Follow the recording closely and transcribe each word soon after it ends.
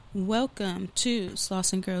Welcome to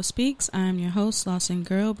Slauson Girl Speaks. I'm your host, Slauson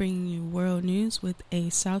Girl, bringing you world news with a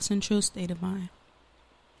South Central state of mind.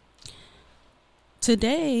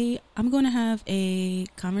 Today, I'm going to have a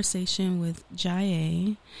conversation with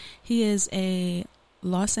Jaye. He is a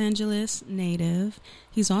Los Angeles native.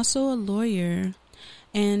 He's also a lawyer,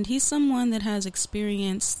 and he's someone that has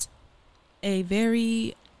experienced a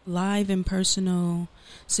very live and personal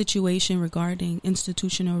situation regarding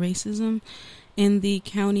institutional racism in the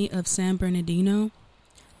county of San Bernardino.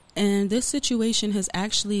 And this situation has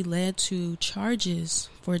actually led to charges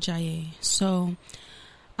for Jaye. So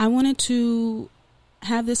I wanted to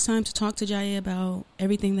have this time to talk to Jaye about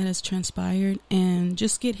everything that has transpired and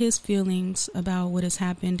just get his feelings about what has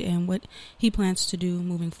happened and what he plans to do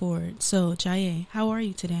moving forward. So Jaye, how are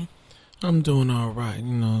you today? I'm doing all right,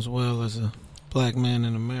 as well as a black man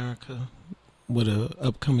in America with a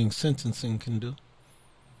upcoming sentencing can do.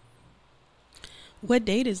 What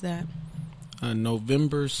date is that?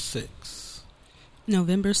 November 6th.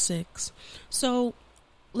 November 6th. So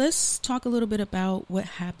let's talk a little bit about what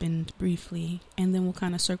happened briefly, and then we'll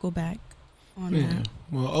kind of circle back on that.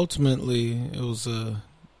 Well, ultimately, it was a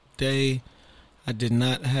day I did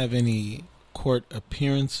not have any court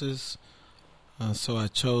appearances, so I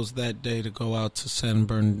chose that day to go out to San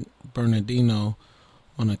Bernardino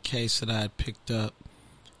on a case that I had picked up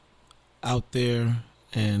out there.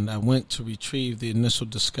 And I went to retrieve the initial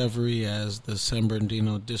discovery, as the San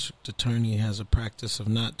Bernardino district attorney has a practice of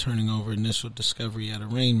not turning over initial discovery at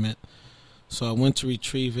arraignment. So I went to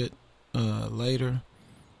retrieve it later,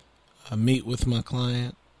 meet with my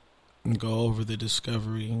client, and go over the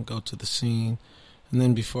discovery and go to the scene. And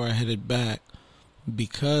then before I headed back,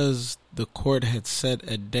 because the court had set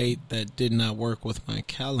a date that did not work with my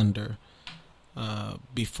calendar,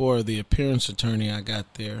 before the appearance attorney I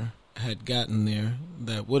got there had gotten there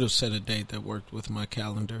that would have set a date that worked with my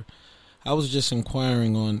calendar, I was just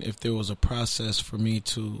inquiring on if there was a process for me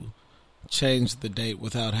to change the date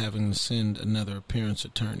without having to send another appearance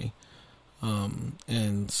attorney.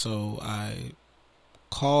 And so I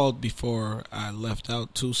called before I left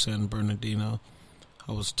out to San Bernardino.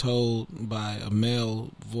 I was told by a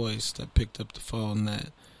male voice that picked up the phone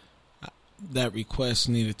that request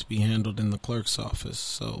needed to be handled in the clerk's office.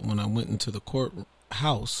 So when I went into the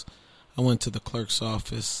courthouse, I went to the clerk's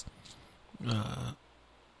office. The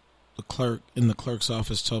clerk in the clerk's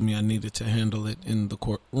office told me I needed to handle it in the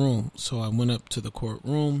courtroom. So I went up to the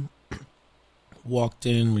courtroom, walked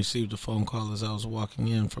in, received a phone call as I was walking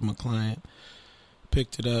in from a client,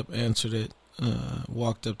 picked it up, answered it,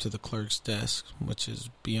 walked up to the clerk's desk, which is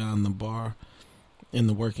beyond the bar in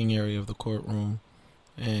the working area of the courtroom,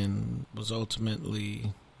 and was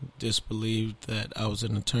ultimately disbelieved that I was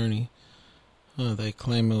an attorney. They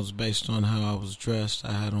claim it was based on how I was dressed.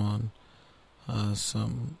 I had on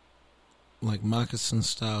some like moccasin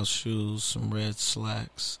style shoes, some red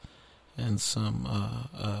slacks, and some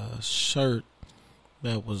shirt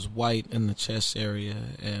that was white in the chest area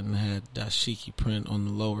and had dashiki print on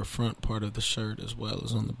the lower front part of the shirt as well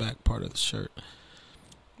as on the back part of the shirt.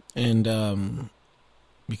 And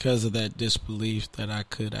because of that disbelief that I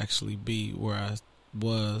could actually be where I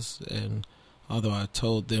was, and although I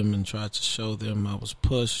told them and tried to show them, I was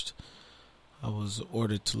pushed. I was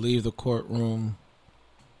ordered to leave the courtroom,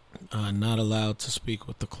 not allowed to speak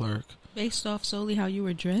with the clerk. Based off solely how you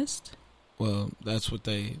were dressed? Well, that's what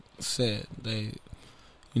they said. The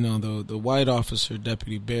white officer,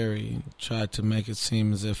 Deputy Berry, tried to make it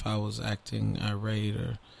seem as if I was acting irate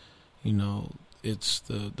or, it's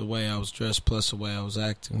the way I was dressed plus the way I was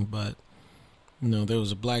acting, but there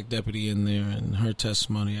was a black deputy in there, and her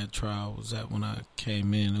testimony at trial was that when I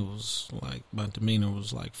came in, it was like my demeanor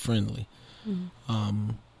was like friendly. Mm-hmm.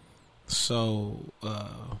 So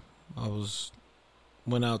I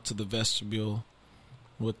went out to the vestibule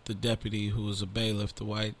with the deputy who was a bailiff. The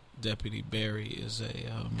white deputy, Barry, is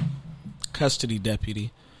a custody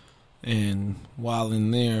deputy, and while in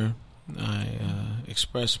there, I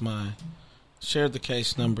shared the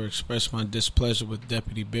case number, expressed my displeasure with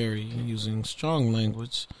Deputy Berry using strong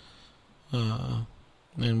language. And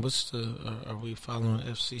are we following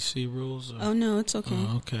FCC rules? Oh, no, it's okay.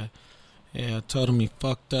 Okay. Yeah, I told him he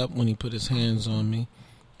fucked up when he put his hands on me.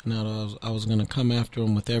 And I was going to come after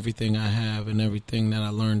him with everything I have and everything that I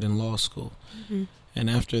learned in law school. Mm-hmm. And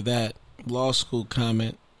after that law school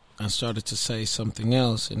comment, I started to say something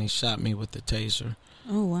else, and he shot me with the taser.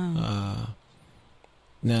 Oh, wow.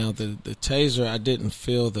 Now, the taser, I didn't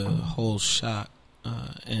feel the whole shot,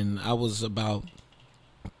 and I was about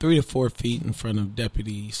 3 to 4 feet in front of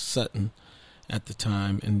Deputy Sutton at the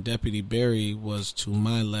time, and Deputy Berry was to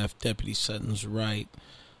my left, Deputy Sutton's right,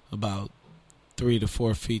 about 3 to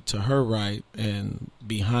 4 feet to her right and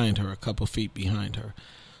behind her, a couple feet behind her.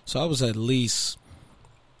 So I was at least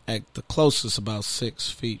at the closest about 6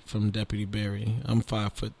 feet from Deputy Berry. I'm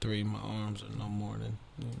 5'3". My arms are no more than,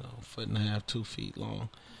 a foot and a half, 2 feet long.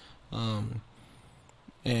 I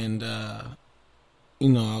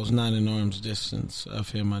was not in arm's distance of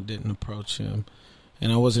him. I didn't approach him.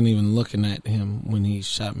 And I wasn't even looking at him when he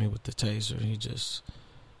shot me with the taser. He just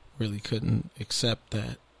really couldn't accept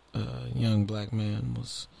that young black man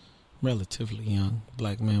was, relatively young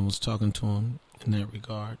black man was talking to him in that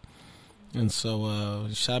regard. And so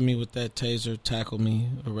he shot me with that taser, tackled me,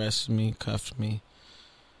 arrested me, cuffed me.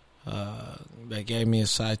 They gave me a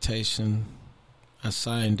citation. I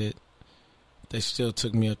signed it. They still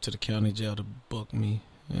took me up to the county jail to book me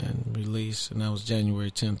and release. And that was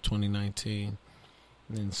January 10th, 2019.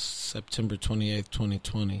 And then September 28th,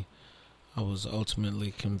 2020, I was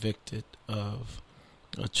ultimately convicted of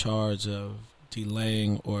a charge of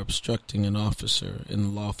delaying or obstructing an officer in the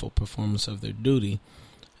lawful performance of their duty.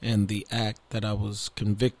 And the act that I was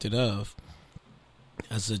convicted of,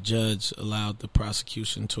 as the judge allowed the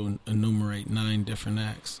prosecution to enumerate 9 different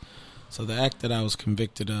acts. So the act that I was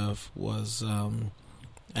convicted of was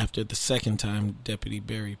after the second time Deputy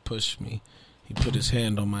Berry pushed me. He put his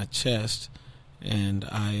hand on my chest, and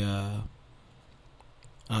I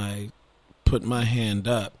put my hand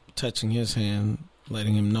up, touching his hand,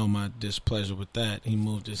 letting him know my displeasure with that. He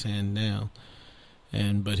moved his hand down,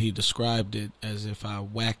 but he described it as if I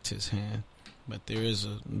whacked his hand. But there is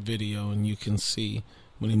a video, and you can see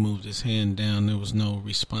when he moved his hand down, there was no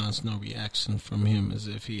response, no reaction from him, as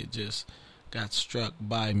if he had just got struck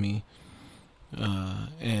by me.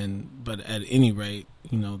 But at any rate,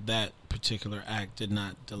 that particular act did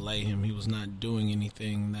not delay him. He was not doing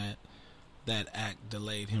anything that act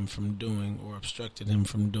delayed him from doing or obstructed him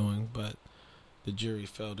from doing. But the jury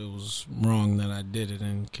felt it was wrong that I did it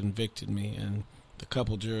and convicted me. And the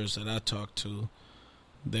couple jurors that I talked to,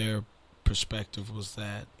 their perspective was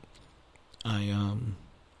that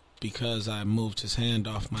because I moved his hand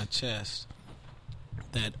off my chest,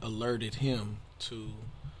 that alerted him to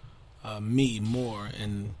me more,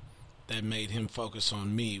 and that made him focus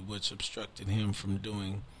on me, which obstructed him from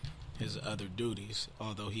doing his other duties,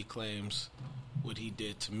 although he claims what he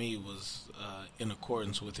did to me was in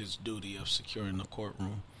accordance with his duty of securing the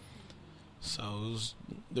courtroom. So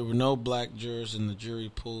there were no black jurors in the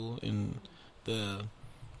jury pool, and the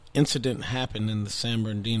incident happened in the San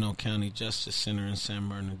Bernardino County Justice Center in San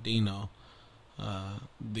Bernardino.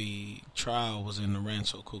 The trial was in the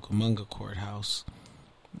Rancho Cucamonga courthouse,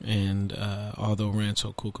 and although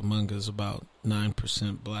Rancho Cucamonga is about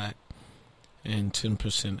 9% black and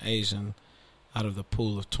 10% Asian, out of the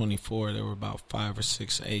pool of 24, there were about 5 or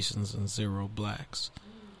 6 Asians and 0 blacks.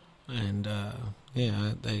 And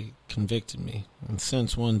they convicted me. And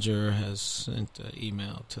since one juror has sent an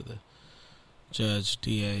email to the judge,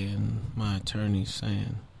 DA, and my attorney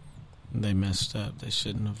saying they messed up, they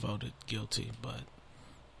shouldn't have voted guilty, but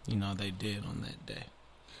they did on that day.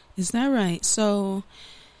 Is that right? So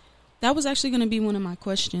that was actually going to be one of my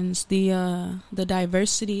questions, the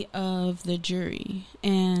diversity of the jury.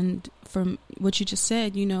 And from what you just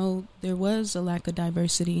said, there was a lack of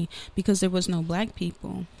diversity because there was no black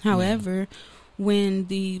people. However, when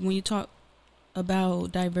you talk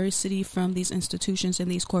about diversity from these institutions and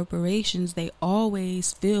these corporations, they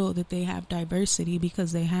always feel that they have diversity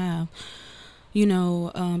because they have,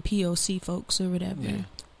 POC folks or whatever. Yeah.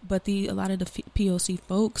 But a lot of the POC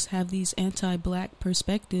folks have these anti-black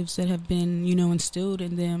perspectives that have been, instilled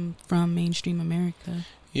in them from mainstream America.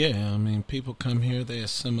 Yeah, people come here, they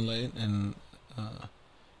assimilate, and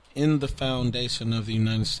in the foundation of the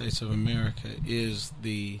United States of America is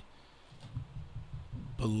the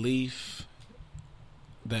belief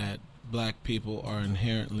that black people are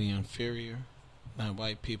inherently inferior, that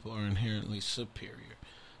white people are inherently superior.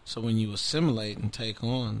 So when you assimilate and take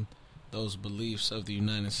on those beliefs of the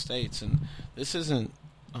United States, and this isn't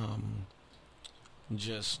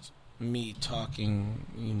just me talking,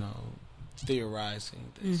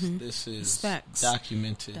 theorizing this. Mm-hmm. This is facts.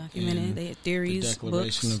 Documented in they had theories, the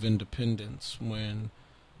Declaration books. of Independence, when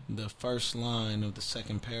the first line of the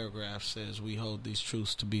second paragraph says, "We hold these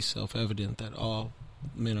truths to be self-evident, that all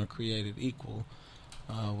men are created equal,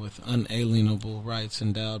 with unalienable rights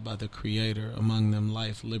endowed by the Creator, among them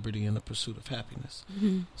life, liberty, and the pursuit of happiness."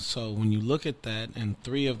 Mm-hmm. So when you look at that, and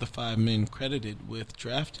 3 of the 5 men credited with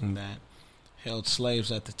drafting that held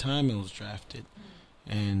slaves at the time it was drafted,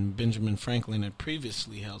 and Benjamin Franklin had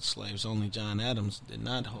previously held slaves. Only John Adams did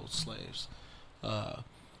not hold slaves.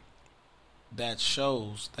 That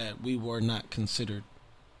shows that we were not considered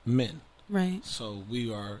men. Right. So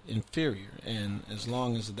we are inferior. And as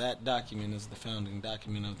long as that document is the founding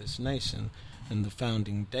document of this nation, and the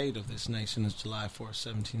founding date of this nation is July 4th,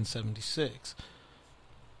 1776,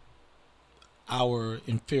 our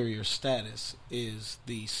inferior status is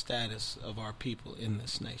the status of our people in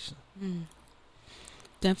this nation.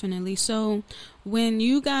 Definitely. So when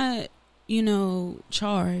you got,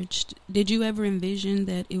 charged, did you ever envision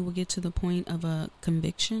that it would get to the point of a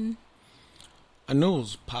conviction? I knew it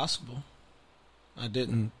was possible. I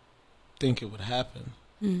didn't think it would happen,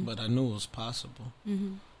 but I knew it was possible.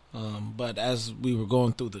 But as we were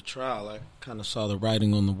going through the trial, I kind of saw the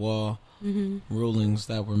writing on the wall, rulings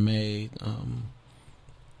that were made,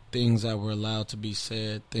 things that were allowed to be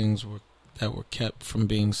said, things that were kept from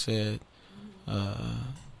being said,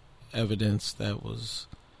 evidence that was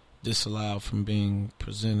disallowed from being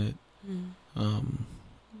presented.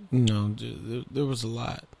 There was a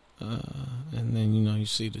lot. And then, you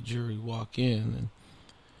see the jury walk in, and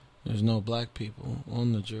there's no black people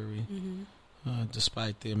on the jury,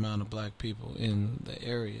 despite the amount of black people in the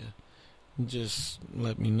area. Just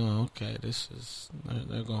let me know, okay,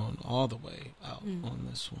 they're going all the way out on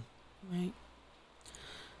this one. Right.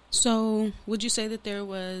 So would you say that there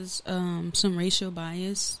was some racial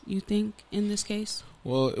bias, you think, in this case?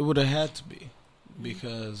 Well, it would have had to be,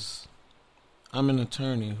 because I'm an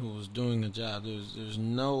attorney who was doing the job. There's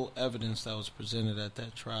no evidence that was presented at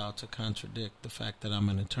that trial to contradict the fact that I'm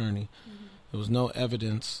an attorney. There was no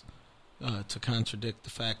evidence to contradict the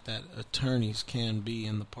fact that attorneys can be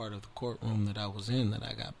in the part of the courtroom that I was in, that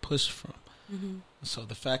I got pushed from. So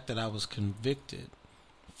the fact that I was convicted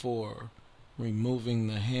for removing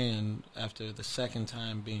the hand after the second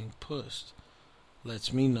time being pushed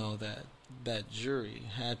lets me know that that jury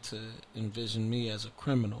had to envision me as a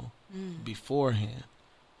criminal beforehand.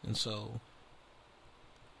 And so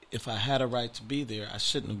if I had a right to be there, I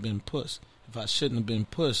shouldn't have been pushed. If I shouldn't have been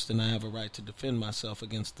pushed, then I have a right to defend myself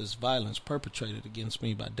against this violence perpetrated against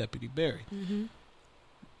me by Deputy Berry.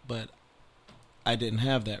 But I didn't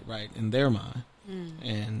have that right in their mind.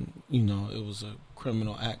 And, it was a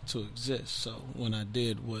criminal act to exist. So when I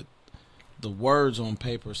did what the words on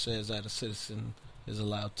paper says that a citizen is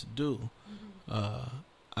allowed to do,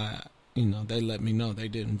 they let me know they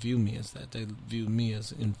didn't view me as that. They viewed me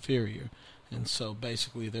as inferior. And so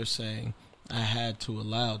basically they're saying I had to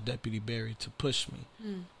allow Deputy Berry to push me.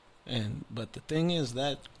 But the thing is,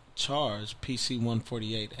 that charge, PC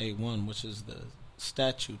 148A1, which is the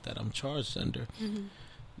statute that I'm charged under,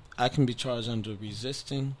 I can be charged under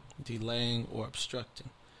resisting, delaying, or obstructing.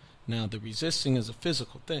 Now, the resisting is a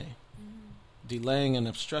physical thing. Delaying and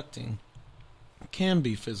obstructing can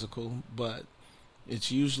be physical, but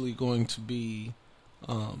it's usually going to be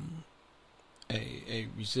a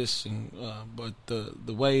resisting. But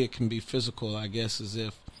the way it can be physical, I guess, is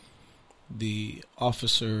if the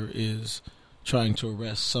officer is trying to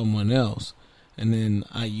arrest someone else, and then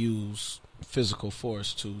I use physical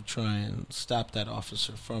force to try and stop that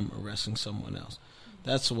officer from arresting someone else.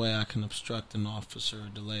 That's the way I can obstruct an officer,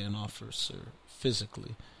 delay an officer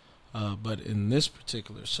physically. But in this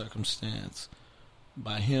particular circumstance,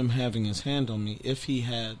 by him having his hand on me, if he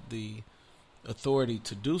had the authority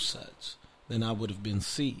to do such, then I would have been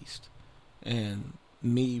seized. And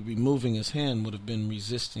me removing his hand would have been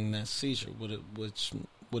resisting that seizure, which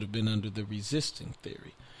would have been under the resisting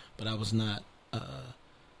theory. But I was not,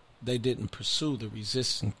 they didn't pursue the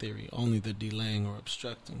resisting theory, only the delaying or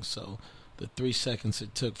obstructing. So the 3 seconds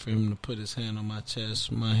it took for him to put his hand on my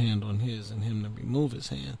chest, my hand on his, and him to remove his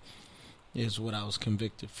hand is what I was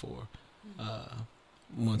convicted for.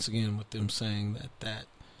 Once again, with them saying that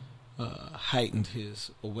heightened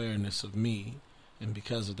his awareness of me, and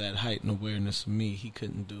because of that heightened awareness of me, he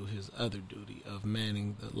couldn't do his other duty of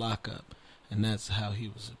manning the lockup, and that's how he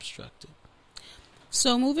was obstructed.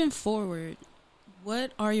 So moving forward,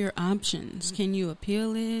 what are your options? Can you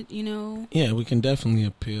appeal it, Yeah, we can definitely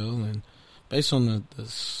appeal, and based on the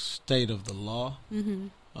state of the law,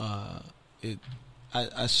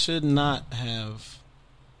 I should not have,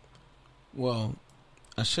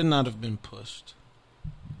 I should not have been pushed.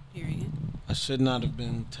 Period. I should not have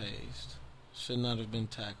been tased, should not have been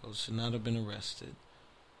tackled, should not have been arrested,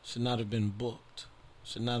 should not have been booked,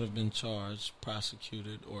 should not have been charged,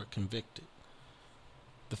 prosecuted, or convicted.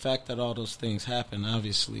 The fact that all those things happen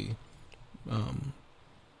obviously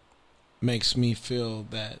makes me feel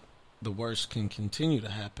that the worst can continue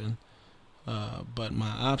to happen. But my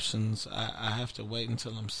options, I have to wait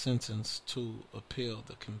until I'm sentenced to appeal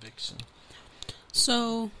the conviction.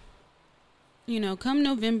 So, come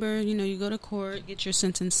November, you go to court, get your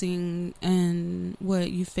sentencing, and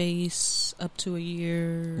you face up to a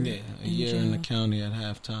year. Yeah, a year in the county at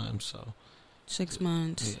halftime. So 6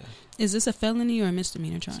 months. Yeah. Is this a felony or a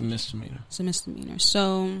misdemeanor charge? It's a misdemeanor. It's a misdemeanor.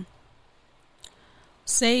 So,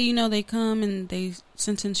 say, they come and they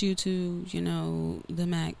sentence you to, the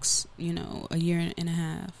max, a year and a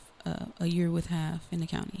half, a year with half in the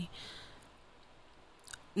county.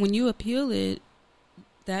 When you appeal it,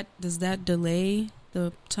 does that delay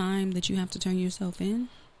the time that you have to turn yourself in?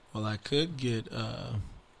 Well, I could get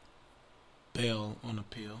bail on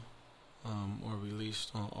appeal, or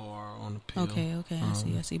released on appeal. Okay,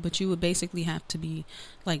 I see. But you would basically have to be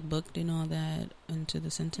like booked and all that into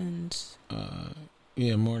the sentence.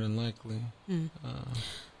 Yeah, more than likely.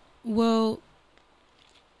 Well,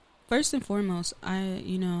 first and foremost, I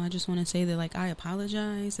just want to say that, like, I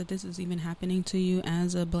apologize that this is even happening to you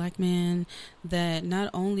as a black man that not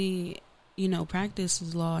only,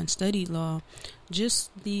 practices law and studied law, just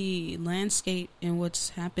the landscape and what's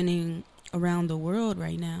happening around the world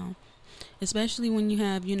right now, especially when you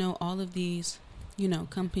have, all of these,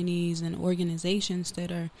 companies and organizations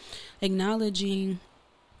that are acknowledging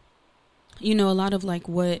a lot of like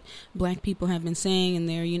what black people have been saying, and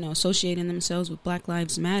they're, associating themselves with Black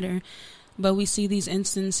Lives Matter. But we see these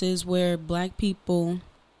instances where black people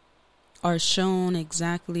are shown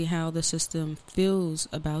exactly how the system feels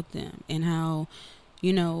about them and how,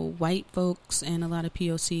 white folks and a lot of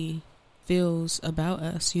POC feels about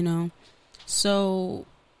us, So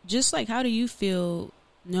just like, how do you feel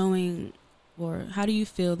knowing, or how do you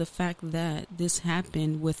feel the fact that this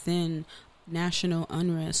happened within national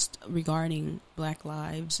unrest regarding Black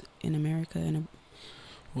lives in America?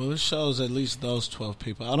 Well, it shows at least those 12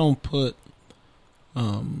 people. I don't put,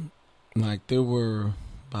 like, there were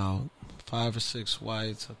about 5 or 6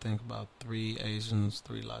 whites, I think about 3 Asians,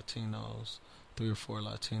 3 Latinos, 3 or 4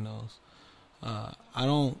 Latinos.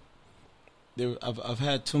 I've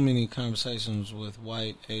had too many conversations with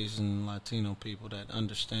white, Asian, Latino people that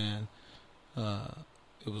understand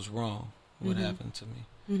it was wrong what happened to me.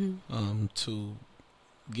 To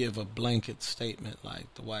give a blanket statement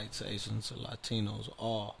like the whites, Asians, or Latinos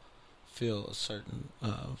all feel a certain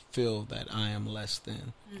feel that I am less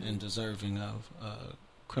than and deserving of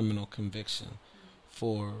criminal conviction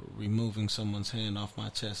for removing someone's hand off my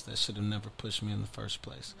chest that should have never pushed me in the first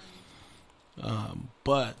place.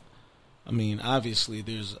 But I mean, obviously,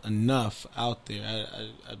 there's enough out there.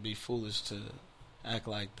 I'd be foolish to act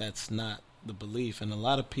like that's not the belief, and a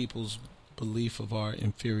lot of people's belief of our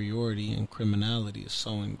inferiority and criminality is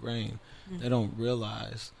so ingrained. They don't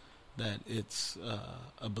realize that it's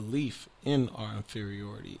a belief in our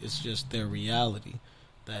inferiority. It's just their reality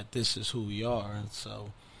that this is who we are. And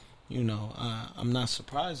so, I'm not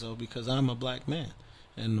surprised, though, because I'm a black man.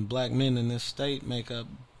 And the black men in this state make up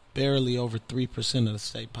barely over 3% of the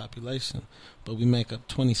state population. But we make up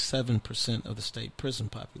 27% of the state prison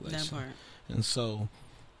population. That part. And so,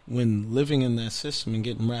 when living in that system and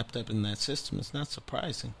getting wrapped up in that system, it's not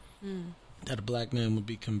surprising that a black man would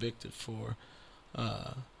be convicted for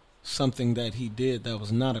something that he did that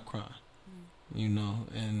was not a crime,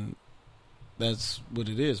 and that's what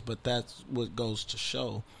it is. But that's what goes to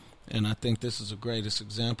show, and I think this is the greatest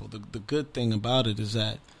example. The good thing about it is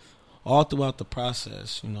that all throughout the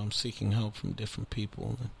process, I'm seeking help from different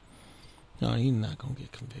people. And, no, you're not going to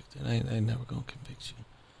get convicted. They never going to convict you.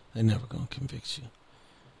 They're never going to convict you.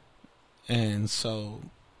 And so,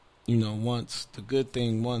 once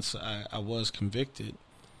I was convicted,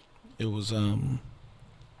 it was,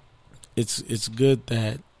 it's good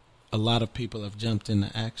that a lot of people have jumped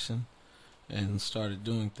into action and started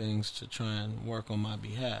doing things to try and work on my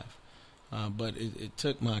behalf. But it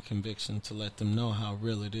took my conviction to let them know how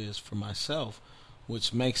real it is for myself,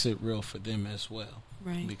 which makes it real for them as well.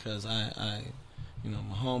 Right. Because I'm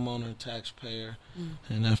a homeowner, taxpayer,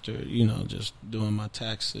 and after, just doing my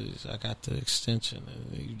taxes, I got the extension,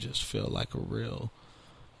 and you just feel like a real,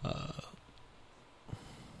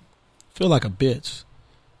 feel like a bitch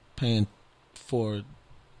paying for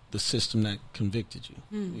the system that convicted you.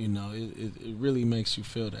 It really makes you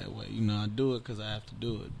feel that way. I do it because I have to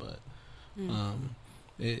do it, but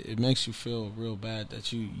it makes you feel real bad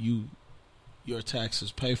that your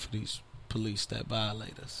taxes pay for these police that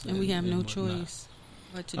violate us, and we have no choice.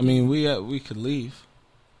 I mean, we could leave,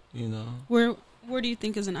 Where do you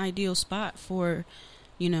think is an ideal spot for,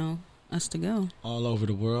 us to go? All over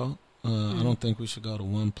the world. I don't think we should go to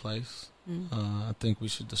one place. I think we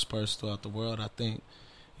should disperse throughout the world. I think,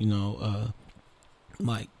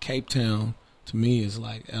 like Cape Town to me is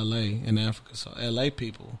like L.A. in Africa. So L.A.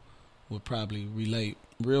 people would probably relate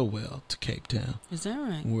real well to Cape Town. Is that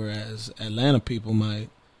right? Whereas Atlanta people might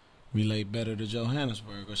relate better to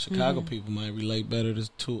Johannesburg, or Chicago people might relate better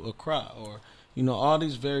to Accra, or All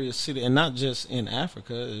these various cities, and not just in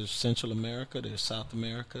Africa. There's Central America, there's South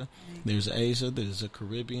America, Right. there's Asia, there's the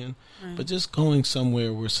Caribbean. Right. But just going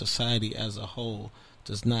somewhere where society as a whole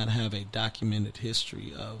does not have a documented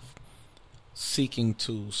history of seeking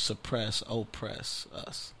to suppress, oppress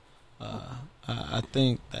us. I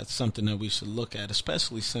think that's something that we should look at,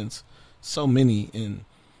 especially since so many in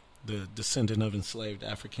the descendant of enslaved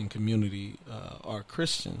African community are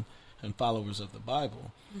Christian and followers of the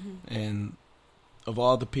Bible. Mm-hmm. And of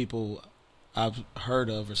all the people I've heard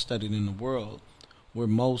of or studied in the world, where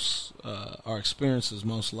most our experience is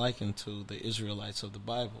most likened to the Israelites of the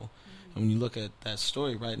Bible. Mm-hmm. And when you look at that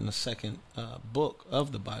story right in the second book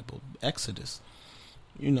of the Bible, Exodus,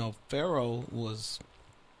 Pharaoh was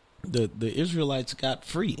the Israelites got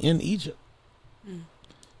free in Egypt. Mm.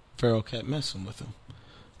 Pharaoh kept messing with them.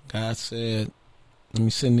 God said, let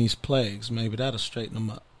me send these plagues. Maybe that'll straighten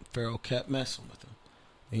them up. Pharaoh kept messing with them.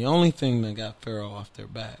 The only thing that got Pharaoh off their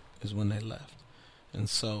back is when they left. And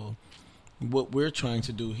so what we're trying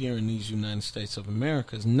to do here in these United States of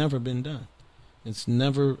America has never been done.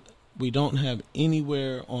 We don't have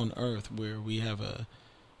anywhere on earth where we have a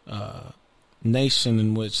nation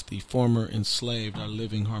in which the former enslaved are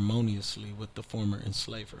living harmoniously with the former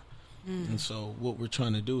enslaver. Mm. And so what we're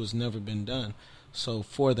trying to do has never been done. So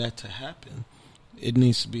for that to happen, it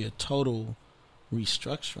needs to be a total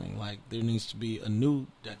restructuring. Like, there needs to be a new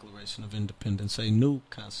Declaration of Independence, a new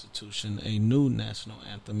Constitution, a new national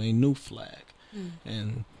anthem, a new flag. Mm.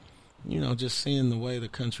 And, just seeing the way the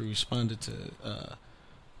country responded to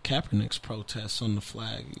Kaepernick's protests on the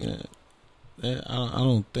flag, I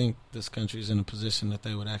don't think this country is in a position that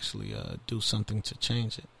they would actually do something to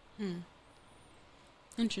change it. Hmm.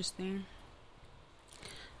 Interesting.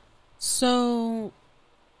 So,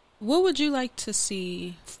 what would you like to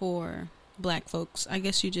see for Black folks? I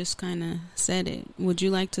guess you just kind of said it. Would you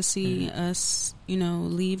like to see us,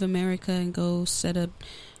 leave America and go set up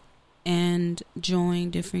and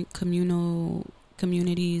join different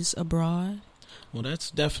communities abroad? Well,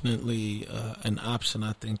 that's definitely an option,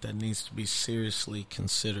 I think, that needs to be seriously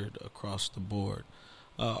considered across the board.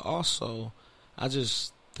 Also, I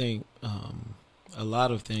just think a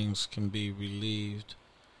lot of things can be relieved.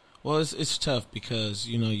 Well, it's tough because,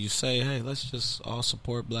 you say, hey, let's just all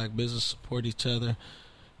support Black business, support each other,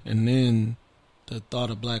 and then the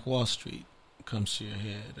thought of Black Wall Street comes to your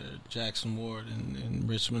head, or Jackson Ward and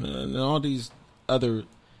Richmond, and all these other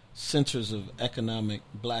centers of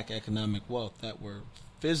Black economic wealth that were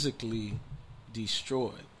physically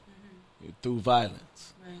destroyed through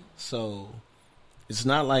violence. Right. So it's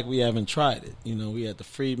not like we haven't tried it. We had the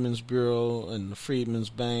Freedmen's Bureau and the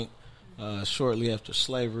Freedmen's Bank. Shortly after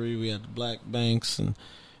slavery, we had the black banks, and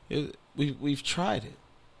we've tried it.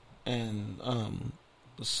 And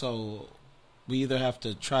so we either have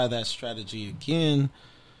to try that strategy again,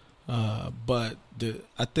 but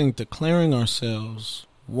I think declaring ourselves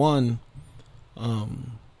one,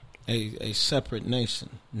 a separate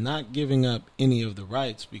nation, not giving up any of the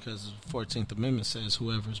rights, because the 14th Amendment says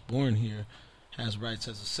whoever is born here has rights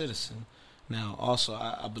as a citizen. Now, also,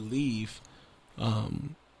 I believe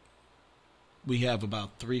we have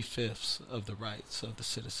about 3/5 of the rights of the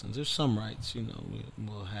citizens. There's some rights,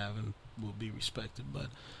 we'll have and will be respected, but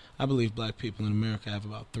I believe Black people in America have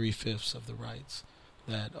about 3/5 of the rights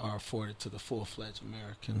that are afforded to the full-fledged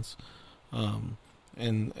Americans.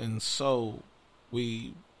 And so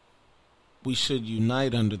we should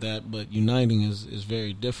unite under that, but uniting is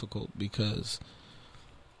very difficult because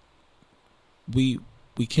we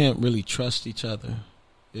can't really trust each other.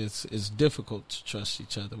 It's difficult to trust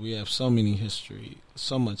each other. We have so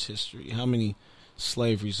much history. How many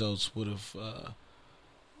slave results would have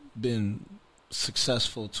been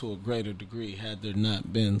successful to a greater degree had there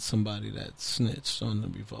not been somebody that snitched on the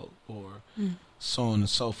revolt, or so on and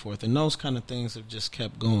so forth. And those kind of things have just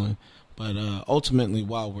kept going. But ultimately,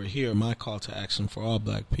 while we're here, my call to action for all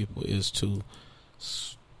Black people is to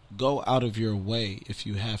go out of your way, if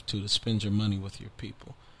you have to spend your money with your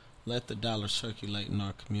people. Let the dollar circulate in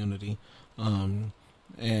our community.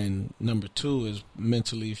 And number two is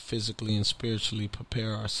mentally, physically, and spiritually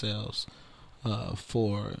prepare ourselves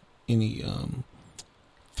for any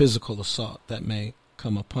physical assault that may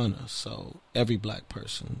come upon us. So every Black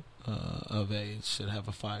person of age should have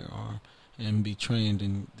a firearm and be trained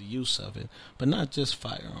in the use of it, but not just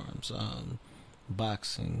firearms,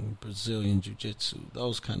 boxing, Brazilian jiu-jitsu,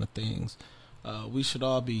 those kind of things. We should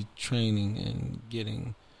all be training and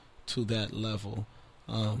getting to that level.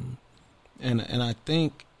 And I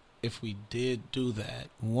think if we did do that,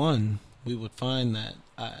 one, we would find that,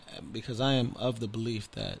 because I am of the belief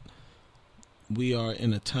that we are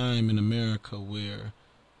in a time in America where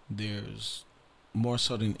there's more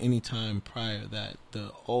so than any time prior, that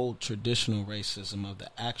the old traditional racism of the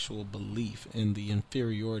actual belief in the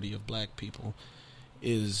inferiority of black people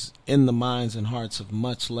is in the minds and hearts of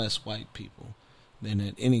much less white people than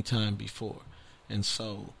at any time before. And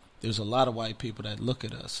so there's a lot of white people that look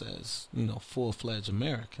at us as, full-fledged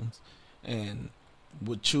Americans and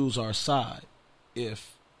would choose our side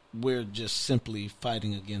if we're just simply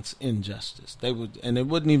fighting against injustice. They would, and it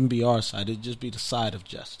wouldn't even be our side, it'd just be the side of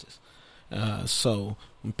justice. So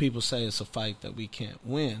when people say it's a fight that we can't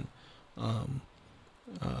win, I'm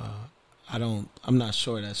not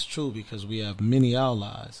sure that's true, because we have many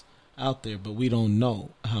allies out there, but we don't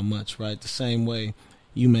know how much, right? The same way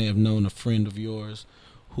you may have known a friend of yours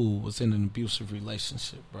who was in an abusive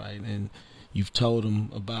relationship, right? And you've told them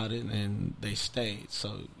about it and they stayed,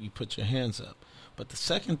 so you put your hands up. But the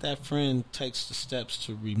second that friend takes the steps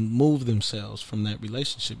to remove themselves from that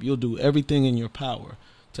relationship, you'll do everything in your power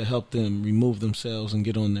to help them remove themselves and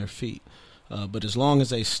get on their feet. But as long as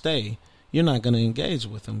they stay, you're not going to engage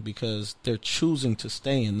with them because they're choosing to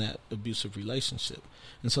stay in that abusive relationship.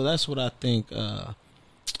 And so that's what I think a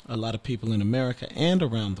lot of people in America and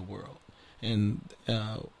around the world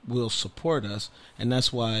will support us. And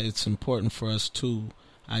that's why it's important for us to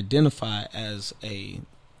identify as a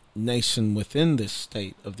nation within this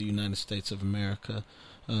state of the United States of America,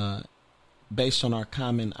 based on our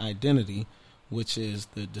common identity, which is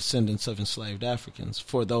the descendants of enslaved Africans.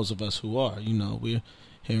 For those of us who are, we're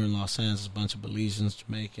here in Los Angeles, a bunch of Belizeans,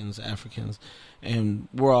 Jamaicans, Africans, and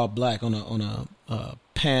we're all black on a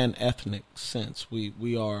pan-ethnic sense.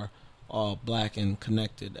 We are all black and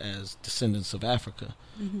connected as descendants of Africa.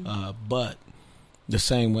 Mm-hmm. But the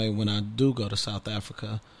same way, when I do go to South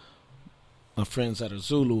Africa, my friends that are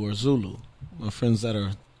Zulu are Zulu. My friends that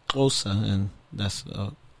are Xhosa, and that's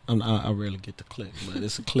I rarely get the click, but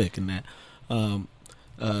it's a click in that.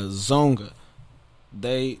 Zonga,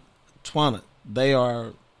 Twana, they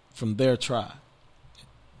are from their tribe.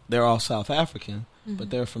 They're all South African, mm-hmm. but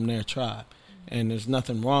they're from their tribe. And there's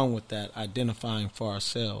nothing wrong with that, identifying for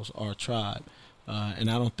ourselves, our tribe.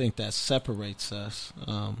 And I don't think that separates us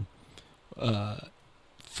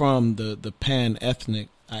from the pan-ethnic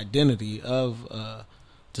identity of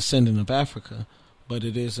descendant of Africa. But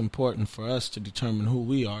it is important for us to determine who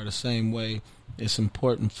we are, the same way it's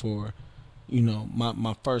important for,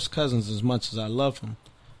 my first cousins, as much as I love them,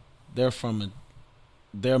 they're from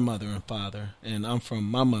their mother and father, and I'm from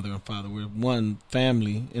my mother and father. We're one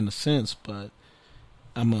family in a sense, but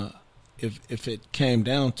if it came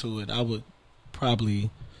down to it, I would probably,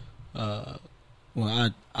 I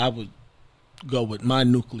would go with my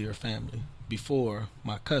nuclear family before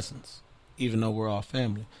my cousins, even though we're all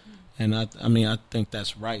family. And I think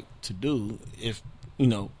that's right to do if,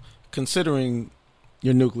 considering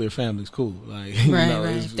your nuclear family's cool. Like, right.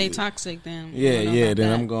 If they toxic, then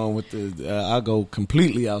then I'm going with I'll go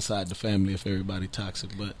completely outside the family if everybody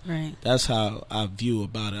toxic. But right. That's how I view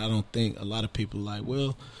about it. I don't think a lot of people are like,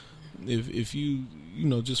 well, if you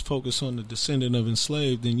just focus on the descendant of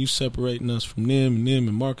enslaved, then you separating us from them,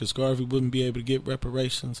 and Marcus Garvey wouldn't be able to get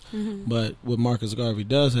reparations. Mm-hmm. But what Marcus Garvey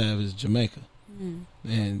does have is Jamaica.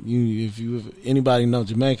 And if anybody know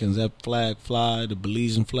Jamaicans, that flag fly, the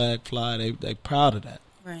Belizean flag fly, they proud of that.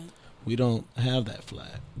 Right. We don't have that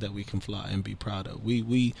flag that we can fly and be proud of.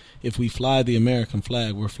 If we fly the American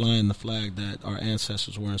flag, we're flying the flag that our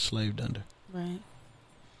ancestors were enslaved under. Right.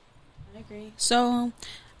 I agree. So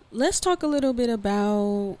let's talk a little bit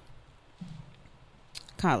about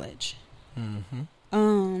college.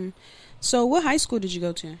 Mm-hmm. So what high school did you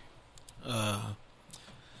go to?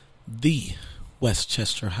 The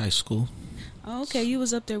Westchester High School. Oh, okay. You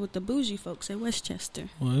was up there with the bougie folks at Westchester.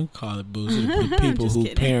 Well, you call it bougie. The people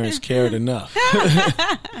whose parents cared enough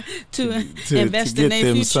to invest to in get their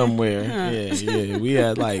them future. somewhere. Huh. Yeah. We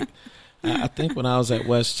had I think when I was at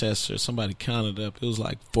Westchester, somebody counted up. It was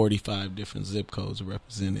 45 different zip codes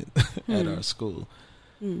represented at our school.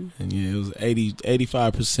 And it was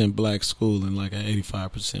 85% black school in an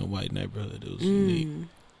 85% white neighborhood. It was unique.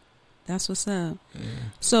 That's what's up. Yeah.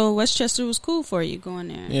 So Westchester was cool for you going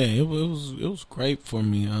there. Yeah, it was great for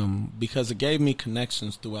me because it gave me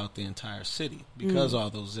connections throughout the entire city because all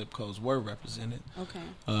those zip codes were represented. Okay.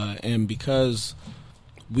 And because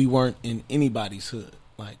we weren't in anybody's hood.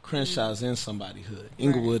 Like Crenshaw's in somebody's hood,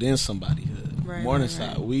 Inglewood in somebody's hood,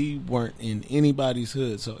 Morningside. We weren't in anybody's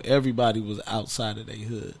hood, so everybody was outside of their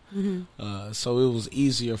hood. Mm-hmm. So it was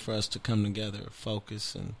easier for us to come together,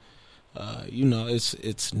 focus, and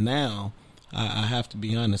it's now. I have to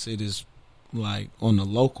be honest. It is on the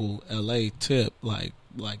local LA tip, like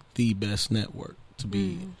the best network to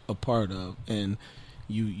be a part of, and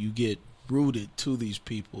you get rooted to these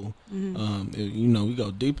people. Mm-hmm. We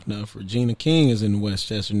go deep enough. Regina King is in the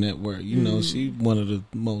Westchester Network. She's one of the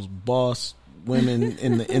most boss women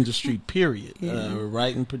in the industry, period. Yeah.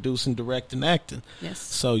 Writing, producing, directing, acting. Yes.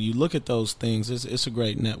 So you look at those things, it's a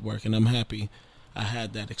great network, and I'm happy I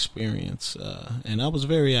had that experience. And I was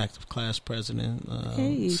very active, class president,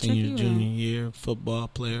 senior, junior year, football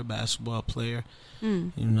player, basketball player.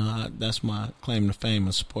 That's my claim to fame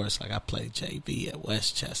in sports. Like, I played JV at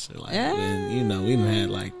Westchester. Like, and, we done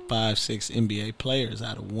had like 5-6 NBA players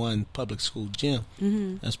out of one public school gym.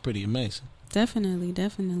 Mm-hmm. That's pretty amazing. Definitely.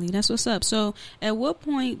 That's what's up. So, at what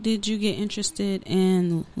point did you get interested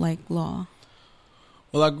in like law?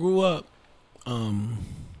 Well, I grew up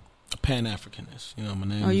Pan-Africanist. My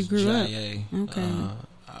name is Jaye. Okay.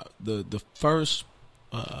 The first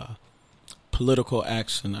political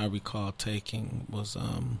action I recall taking was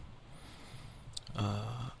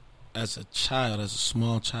as a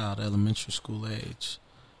small child, elementary school age.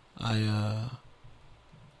 I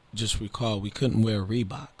just recall we couldn't wear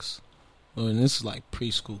Reeboks. Well, and this is like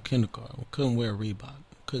preschool, kindergarten. We couldn't wear Reebok.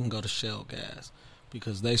 Couldn't go to Shell Gas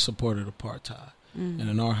because they supported apartheid. Mm-hmm. And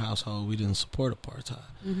in our household, we didn't support apartheid.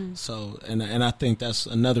 Mm-hmm. So, and I think that's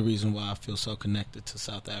another reason why I feel so connected to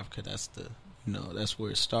South Africa. That's that's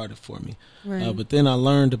where it started for me. Right. But then I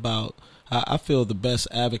learned about, I feel the best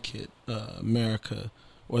advocate America,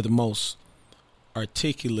 or the most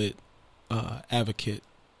articulate advocate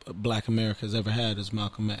Black America has ever had, is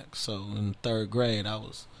Malcolm X. So in third grade, I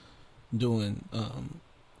was doing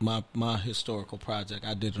my historical project.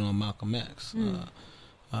 I did it on Malcolm X.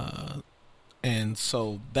 And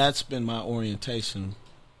so that's been my orientation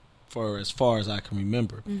for as far as I can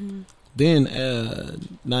remember. Mm-hmm. Then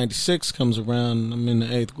 96 comes around, I'm in the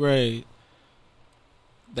 8th grade.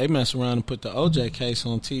 They mess around and put the OJ case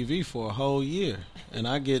on TV for a whole year. And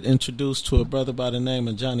I get introduced to a brother by the name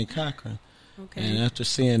of Johnny Cochran. Okay. And after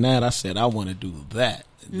seeing that, I said, I want to do that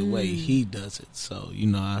the way he does it. So,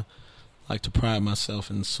 I like to pride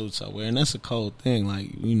myself in the suits I wear. And that's a cold thing.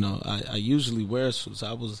 Like, I usually wear suits.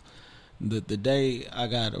 I was, the day I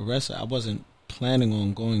got arrested, I wasn't planning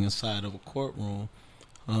on going inside of a courtroom.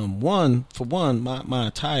 My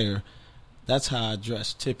attire, that's how I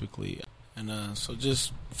dress typically. And so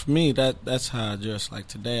just for me, that's how I dress. Like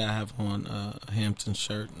today I have on a Hampton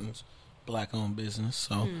shirt, and it's Black-owned business.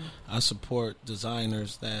 So I support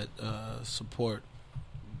designers that support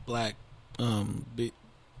Black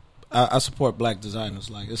I support Black designers.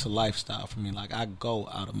 Like, it's a lifestyle for me. Like, I go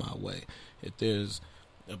out of my way. If there's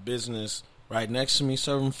a business right next to me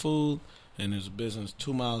serving food, and there's a business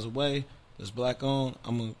 2 miles away that's Black owned,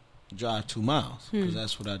 I'm going to drive 2 miles, because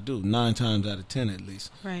that's what I do 9 times out of 10 at least.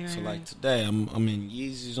 Right. So like today, I'm in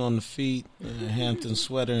Yeezys on the feet, a Hampton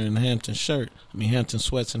sweater and a Hampton shirt. Hampton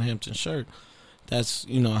sweats and Hampton shirt. That's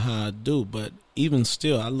how I do. But even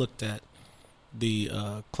still, I looked at the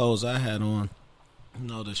clothes I had on.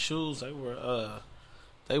 The shoes,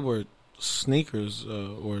 they were sneakers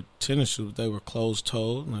or tennis shoes. They were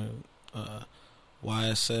closed-toed.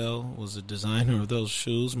 YSL was the designer of those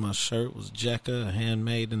shoes. My shirt was Jekka,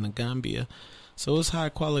 handmade in the Gambia. So it's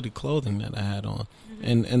high-quality clothing that I had on.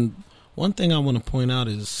 Mm-hmm. And one thing I want to point out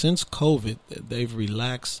is, since COVID, they've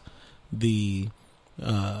relaxed the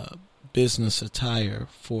business attire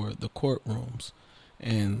for the courtrooms.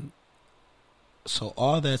 And so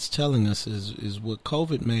all that's telling us is what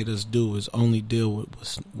COVID made us do is only deal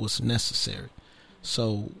with what's necessary.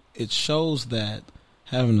 So it shows that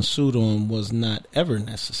having a suit on was not ever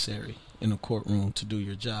necessary in a courtroom to do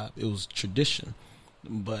your job. It was tradition,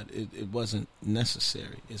 but it wasn't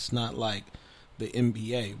necessary. It's not like the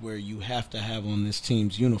NBA where you have to have on this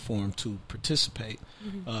team's uniform to participate.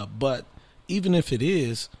 Mm-hmm. But even if it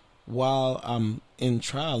is, while I'm in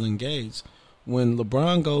trial engaged, when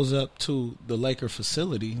LeBron goes up to the Laker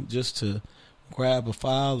facility just to grab a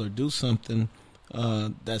file or do something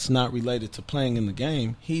that's not related to playing in the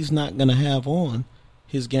game, he's not going to have on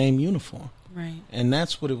his game uniform. Right. And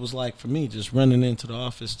that's what it was like for me, just running into the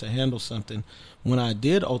office to handle something. When I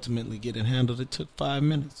did ultimately get it handled, it took 5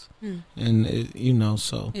 minutes. And,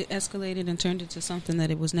 so. It escalated and turned into something that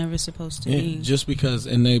it was never supposed to be. be. Just because,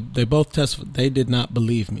 and they both testified, they did not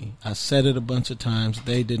believe me. I said it a bunch of times.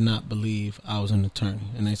 They did not believe I was an attorney.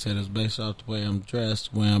 And they said it's based off the way I'm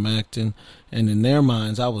dressed, the way I'm acting. And in their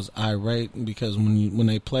minds, I was irate because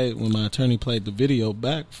when my attorney played the video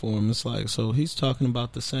back for him, it's like, so he's talking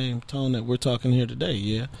about the same tone that we're talking here today,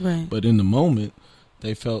 yeah? Right. But in the moment,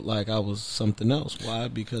 they felt like I was something else. Why?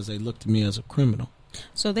 Because they looked at me as a criminal.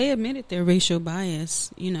 So they admitted their racial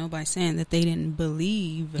bias, by saying that they didn't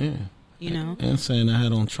believe, And saying I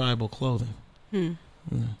had on tribal clothing.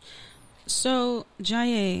 So,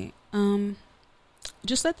 Jaye,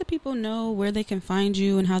 just let the people know where they can find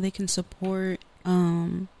you and how they can support,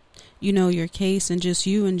 your case and just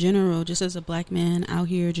you in general, just as a black man out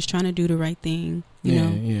here just trying to do the right thing. You know?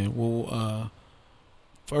 Yeah. Well,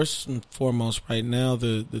 first and foremost, right now,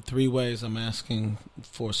 the 3 ways I'm asking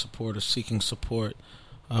for support or seeking support.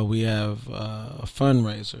 We have a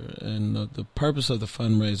fundraiser, and the purpose of the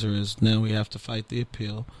fundraiser is now we have to fight the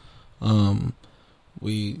appeal.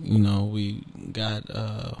 We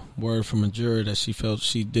got word from a juror that she felt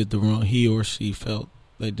she did the wrong. He or she felt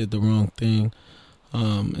they did the wrong thing,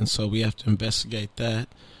 and so we have to investigate that.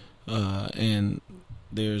 And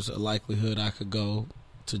there's a likelihood I could go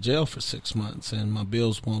to jail for 6 months, and my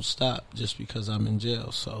bills won't stop just because I'm in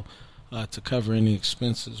jail. So to cover any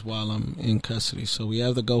expenses while I'm in custody. So we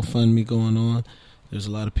have the GoFundMe going on. There's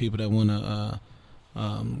a lot of people that want to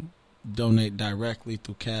donate directly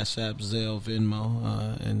through Cash App, Zelle,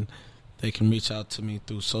 Venmo, and they can reach out to me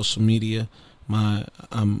through social media.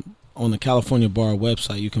 I'm on the California Bar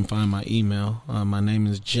website. You can find my email. My name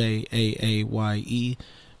is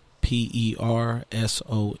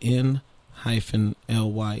JAAYEPERSON-LYNN.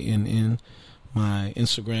 My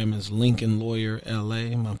Instagram is Lincoln Lawyer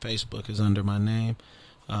LA. My Facebook is under my name.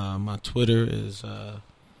 My Twitter is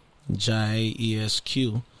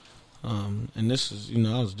JAESQ. And this is,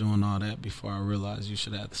 I was doing all that before I realized you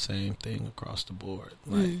should have the same thing across the board.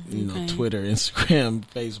 Like, Twitter, Instagram,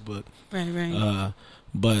 Facebook. Right.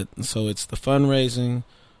 But so it's the fundraising.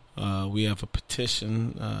 We have a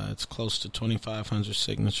petition. It's close to 2,500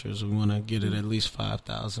 signatures. We want to get it at least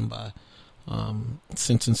 5,000 by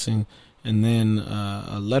sentencing. And then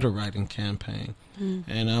a letter writing campaign.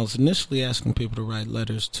 And I was initially asking people to write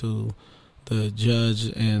letters to the judge,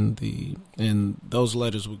 and those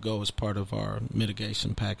letters would go as part of our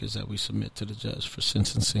mitigation package that we submit to the judge for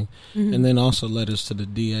sentencing. And then also letters to the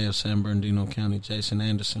DA of San Bernardino County, Jason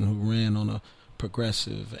Anderson, who ran on a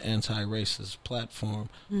progressive anti-racist platform,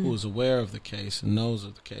 who was aware of the case and knows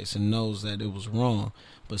of the case and knows that it was wrong,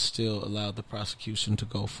 but still allowed the prosecution to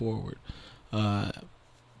go forward.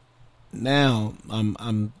 Now,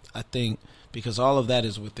 I think, because all of that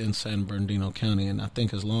is within San Bernardino County, and I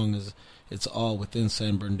think as long as it's all within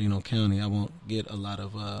San Bernardino County, I won't get a lot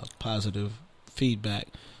of positive feedback.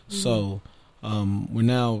 So we're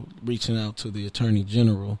now reaching out to the Attorney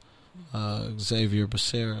General, Xavier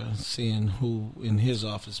Becerra, seeing who in his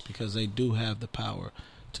office, because they do have the power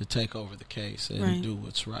to take over the case and do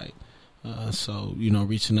what's right. So,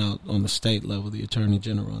 reaching out on the state level, the Attorney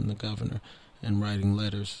General and the Governor, and writing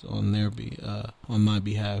letters on on my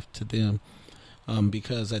behalf to them,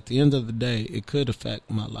 because at the end of the day, it could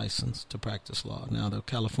affect my license to practice law. Now, the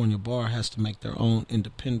California Bar has to make their own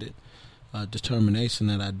independent determination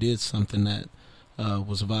that I did something that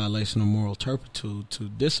was a violation of moral turpitude to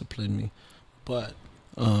discipline me, but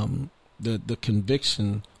the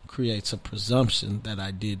conviction creates a presumption that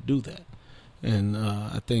I did do that. And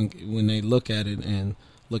I think when they look at it and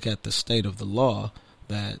look at the state of the law,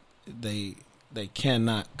 that they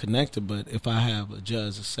cannot connect it. But if I have a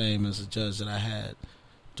judge the same as a judge that I had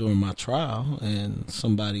during my trial, and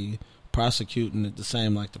somebody prosecuting it the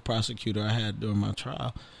same like the prosecutor I had during my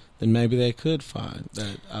trial, then maybe they could find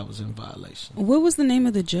that I was in violation. What was the name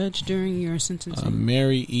of the judge during your sentencing?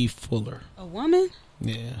 Mary E. Fuller. A woman?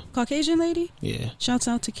 Yeah. Caucasian lady? Yeah. Shouts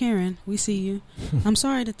out to Karen. We see you. I'm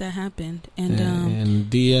sorry that happened. And and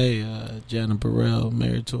DA Jana Burrell,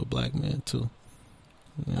 married to a black man too.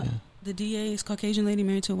 Yeah. The DA is Caucasian lady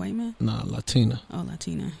married to a white man? No, Latina. Oh,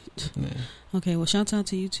 Latina. Yeah. Okay, well, shouts out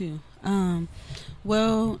to you too.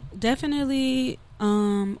 Well, definitely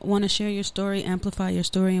want to share your story, amplify your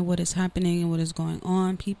story and what is happening and what is going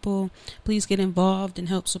on. People, please get involved and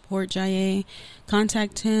help support Jaye.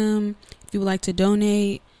 Contact him if you would like to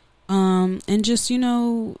donate. And just,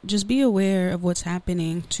 just be aware of what's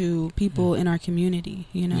happening to people in our community,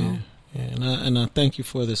 Yeah. And I thank you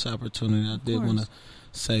for this opportunity. I did want to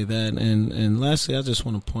say that. And lastly, I just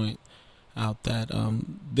want to point out that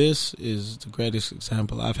this is the greatest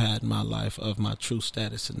example I've had in my life of my true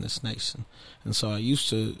status in this nation. And so I used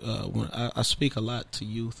to, when I speak a lot to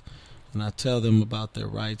youth, and I tell them about their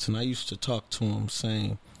rights, and I used to talk to them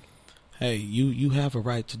saying, hey, you have a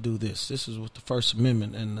right to do this. This is what the First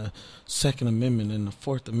Amendment and the Second Amendment and the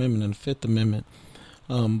Fourth Amendment and the Fifth Amendment.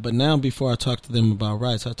 But now before I talk to them about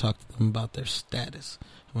rights, I talk to them about their status.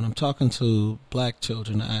 When I'm talking to black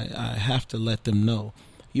children, I have to let them know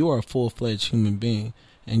you are a full-fledged human being,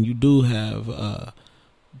 and you do have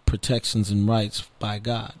protections and rights by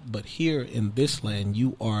God. But here in this land,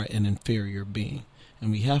 you are an inferior being, and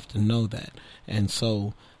we have to know that. And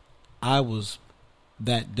so I was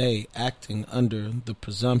that day acting under the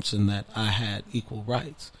presumption that I had equal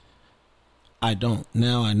rights. I don't.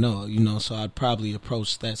 Now I know, so I'd probably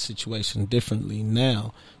approach that situation differently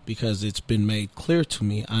now because it's been made clear to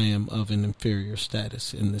me I am of an inferior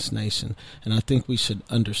status in this nation. And I think we should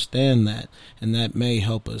understand that, and that may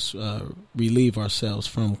help us relieve ourselves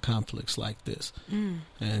from conflicts like this.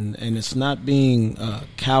 And it's not being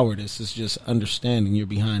cowardice, it's just understanding you're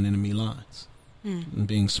behind enemy lines and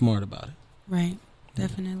being smart about it. Right,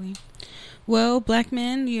 definitely. Well, black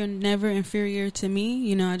men, you're never inferior to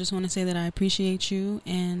me. I just want to say that I appreciate you.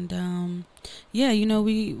 And,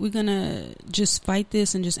 we're going to just fight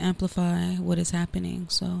this and just amplify what is happening.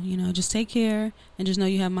 So, just take care and just know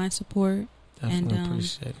you have my support. Definitely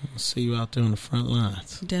appreciate it. I'll see you out there on the front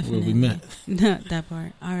lines. Definitely. Where we met. That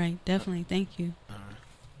part. All right. Definitely. Thank you.